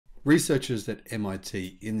Researchers at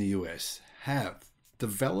MIT in the US have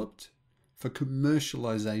developed for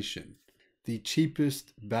commercialization the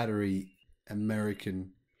cheapest battery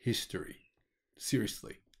American history.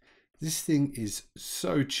 Seriously, this thing is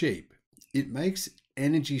so cheap, it makes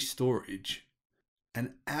energy storage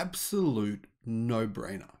an absolute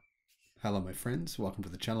no-brainer. Hello, my friends. Welcome to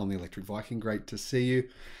the channel. I'm the Electric Viking. Great to see you.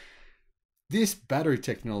 This battery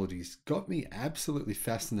technology's got me absolutely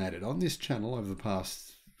fascinated. On this channel over the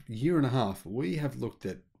past year and a half, we have looked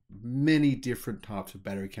at many different types of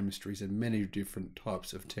battery chemistries and many different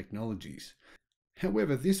types of technologies.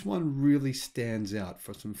 However, this one really stands out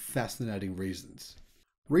for some fascinating reasons.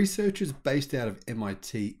 Researchers based out of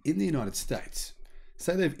MIT in the United States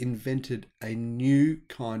say they've invented a new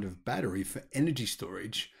kind of battery for energy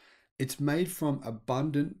storage. It's made from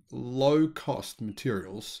abundant, low-cost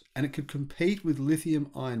materials, and it could compete with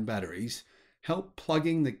lithium-ion batteries, help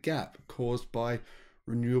plugging the gap caused by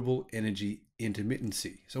renewable energy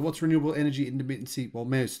intermittency. So what's renewable energy intermittency? Well,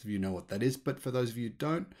 most of you know what that is, but for those of you who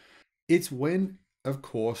don't, it's when, of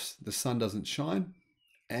course, the sun doesn't shine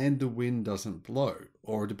and the wind doesn't blow,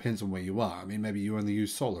 or it depends on where you are. I mean, maybe you only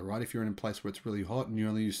use solar, right? If you're in a place where it's really hot and you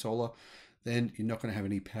only use solar, then you're not going to have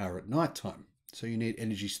any power at nighttime. So you need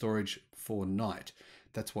energy storage for night.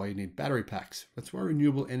 That's why you need battery packs. That's why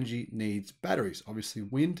renewable energy needs batteries. Obviously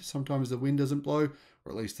wind, sometimes the wind doesn't blow,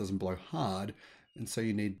 or at least doesn't blow hard, and so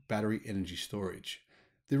you need battery energy storage.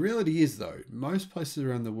 The reality is though, most places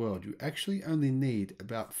around the world, you actually only need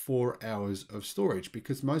about 4 hours of storage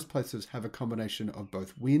because most places have a combination of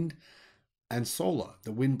both wind and solar.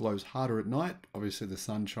 The wind blows harder at night. Obviously the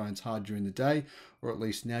sun shines hard during the day, or at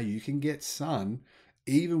least now you can get sun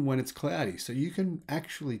even when it's cloudy. So you can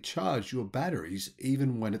actually charge your batteries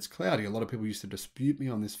even when it's cloudy. A lot of people used to dispute me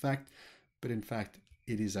on this fact, but in fact,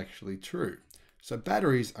 it is actually true. So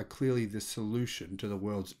batteries are clearly the solution to the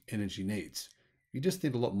world's energy needs. You just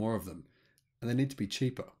need a lot more of them, and they need to be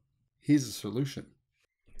cheaper. Here's the solution.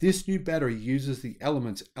 This new battery uses the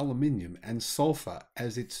elements aluminium and sulfur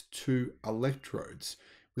as its two electrodes,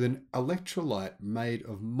 with an electrolyte made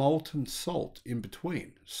of molten salt in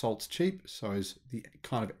between. Salt's cheap, so is the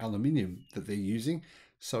kind of aluminium that they're using,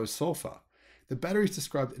 so is sulfur. The battery is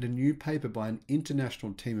described in a new paper by an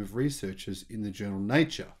international team of researchers in the journal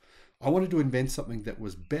Nature. I wanted to invent something that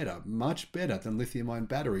was better, much better than lithium-ion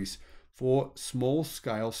batteries for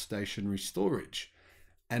small-scale stationary storage,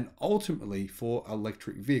 and ultimately for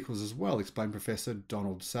electric vehicles as well, explained Professor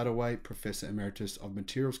Donald Sadoway, Professor Emeritus of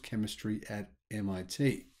Materials Chemistry at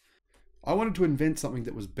MIT. I wanted to invent something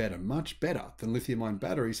that was better, much better than lithium-ion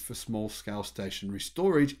batteries for small-scale stationary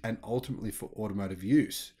storage and ultimately for automotive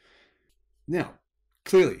use. Now,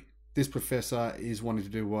 clearly, this professor is wanting to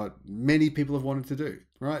do what many people have wanted to do,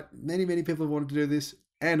 right? Many people have wanted to do this,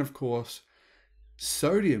 and of course,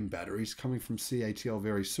 sodium batteries coming from CATL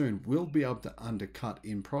very soon will be able to undercut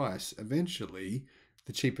in price eventually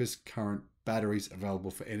the cheapest current batteries available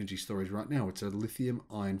for energy storage right now. It's a lithium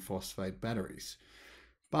iron phosphate batteries.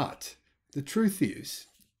 But the truth is,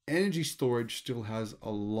 energy storage still has a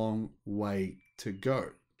long way to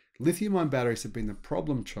go. Lithium-ion batteries have been the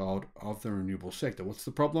problem child of the renewable sector. What's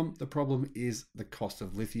the problem? The problem is the cost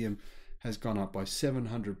of lithium has gone up by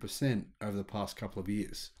 700% over the past couple of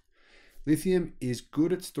years. Lithium is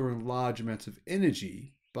good at storing large amounts of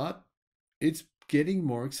energy, but it's getting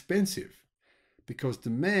more expensive because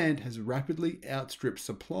demand has rapidly outstripped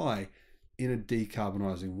supply in a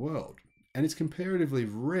decarbonizing world. And it's comparatively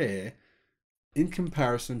rare in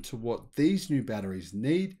comparison to what these new batteries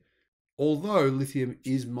need, although lithium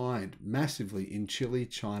is mined massively in Chile,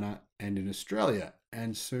 China, and in Australia,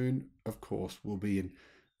 and soon, of course, will be in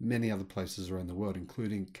many other places around the world,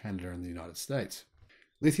 including Canada and the United States.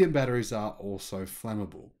 Lithium batteries are also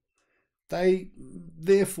flammable. They,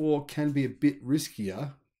 therefore, can be a bit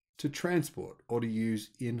riskier to transport or to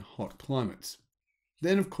use in hot climates.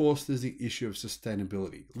 Then, of course, there's the issue of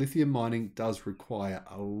sustainability. Lithium mining does require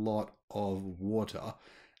a lot of water,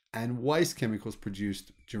 and waste chemicals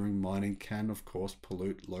produced during mining can, of course,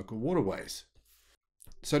 pollute local waterways.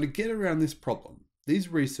 So to get around this problem, these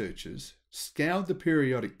researchers scoured the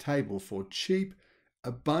periodic table for cheap,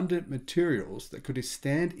 abundant materials that could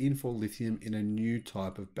stand in for lithium in a new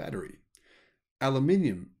type of battery.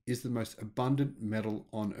 Aluminium is the most abundant metal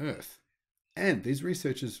on Earth, and these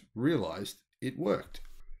researchers realized it worked.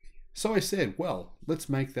 So I said, well, let's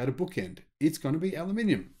make that a bookend. It's going to be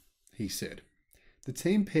aluminium, he said. The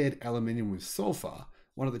team paired aluminium with sulfur,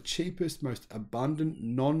 one of the cheapest, most abundant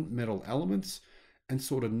non-metal elements, and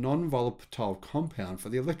sought a non-volatile compound for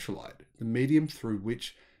the electrolyte, the medium through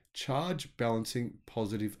which charge balancing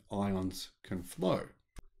positive ions can flow.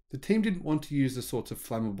 The team didn't want to use the sorts of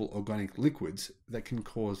flammable organic liquids that can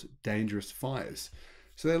cause dangerous fires,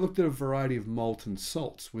 so they looked at a variety of molten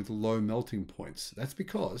salts with low melting points. That's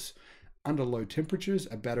because under low temperatures,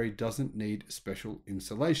 a battery doesn't need special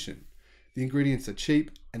insulation. The ingredients are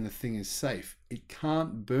cheap and the thing is safe. It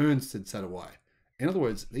can't burn, said Sadaway. In other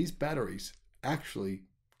words, these batteries actually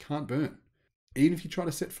can't burn. Even if you try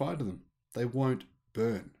to set fire to them, they won't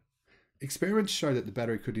burn. Experiments show that the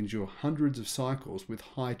battery could endure hundreds of cycles with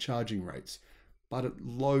high charging rates, but at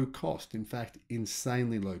low cost, in fact,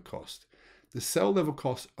 insanely low cost. The cell level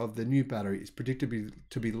cost of the new battery is predicted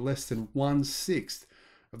to be less than 1/6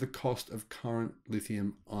 of the cost of current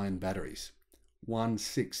lithium-ion batteries.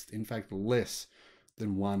 1/6, in fact, less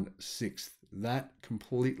than 1/6. That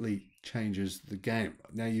completely changes the game.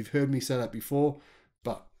 Now, you've heard me say that before,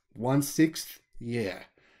 but 1/6, yeah.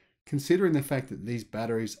 Considering the fact that these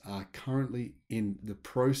batteries are currently in the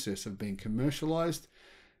process of being commercialized,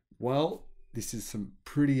 well, this is some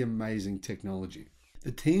pretty amazing technology.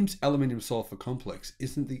 The team's aluminium sulfur complex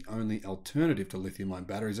isn't the only alternative to lithium-ion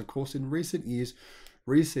batteries. Of course, in recent years,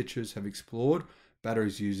 researchers have explored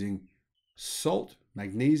batteries using salt,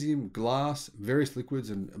 magnesium, glass, various liquids,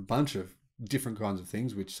 and a bunch of different kinds of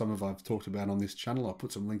things, which some of I've talked about on this channel. I'll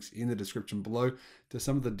put some links in the description below to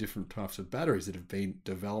some of the different types of batteries that have been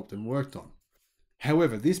developed and worked on.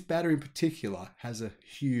 However, this battery in particular has a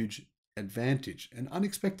huge advantage, an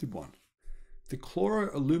unexpected one. The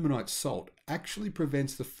chloroaluminite salt actually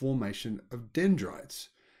prevents the formation of dendrites,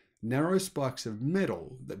 narrow spikes of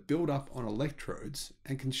metal that build up on electrodes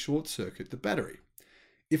and can short circuit the battery.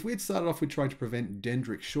 If we had started off with trying to prevent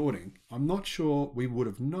dendritic shorting, I'm not sure we would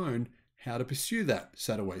have known how to pursue that,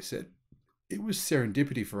 Sadaway said. It was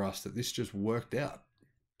serendipity for us that this just worked out.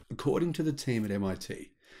 According to the team at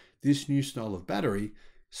MIT, this new style of battery,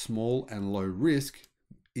 small and low risk,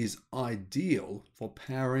 is ideal for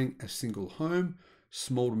powering a single home,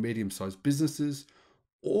 small to medium-sized businesses,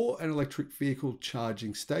 or an electric vehicle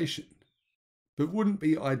charging station, but wouldn't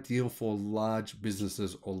be ideal for large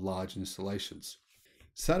businesses or large installations.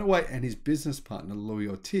 Sadaway and his business partner Louis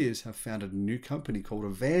Ortiz have founded a new company called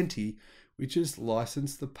Avanti, which has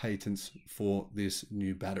licensed the patents for this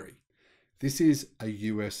new battery. This is a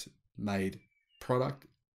US-made product,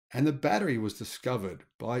 and the battery was discovered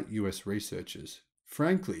by US researchers.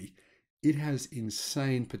 Frankly, it has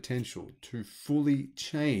insane potential to fully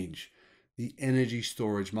change the energy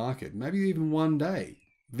storage market. Maybe even one day,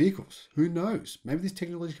 vehicles, who knows? Maybe this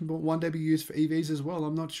technology can one day be used for EVs as well,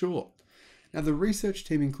 I'm not sure. Now, the research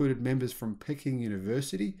team included members from Peking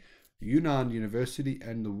University, Yunnan University,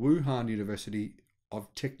 and the Wuhan University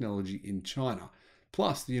of Technology in China,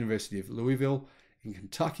 plus the University of Louisville in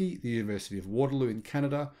Kentucky, the University of Waterloo in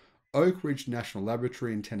Canada, Oak Ridge National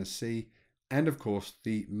Laboratory in Tennessee, and of course,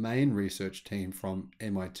 the main research team from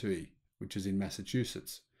MIT, which is in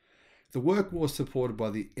Massachusetts. The work was supported by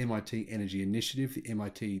the MIT Energy Initiative, the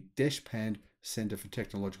MIT Deshpande Center for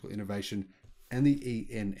Technological Innovation, and the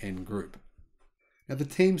ENN Group. Now, the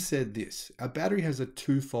team said this: our battery has a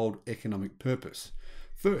twofold economic purpose.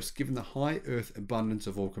 First, given the high earth abundance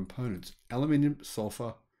of all components, aluminium,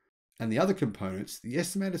 sulfur, and the other components, the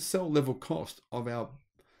estimated cell level cost of our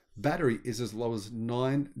battery is as low as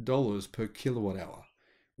 $9 per kilowatt hour,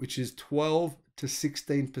 which is 12 to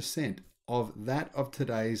 16% of that of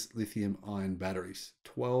today's lithium-ion batteries.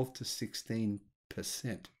 12 to 16%.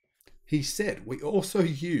 He said, we also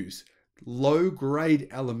use low-grade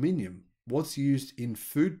aluminium, what's used in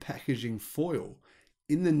food packaging foil,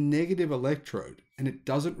 in the negative electrode, and it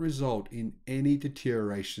doesn't result in any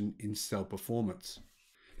deterioration in cell performance.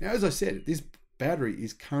 Now, as I said, this battery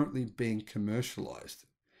is currently being commercialized.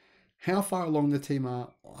 How far along the team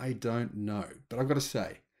are, I don't know, but I've got to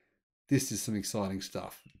say, this is some exciting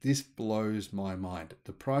stuff. This blows my mind.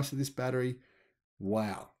 The price of this battery,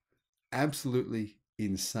 wow, absolutely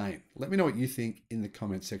insane. Let me know what you think in the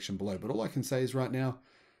comment section below, but all I can say is right now,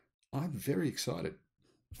 I'm very excited.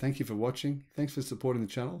 Thank you for watching. Thanks for supporting the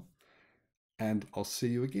channel, and I'll see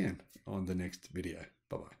you again on the next video.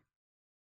 Bye-bye.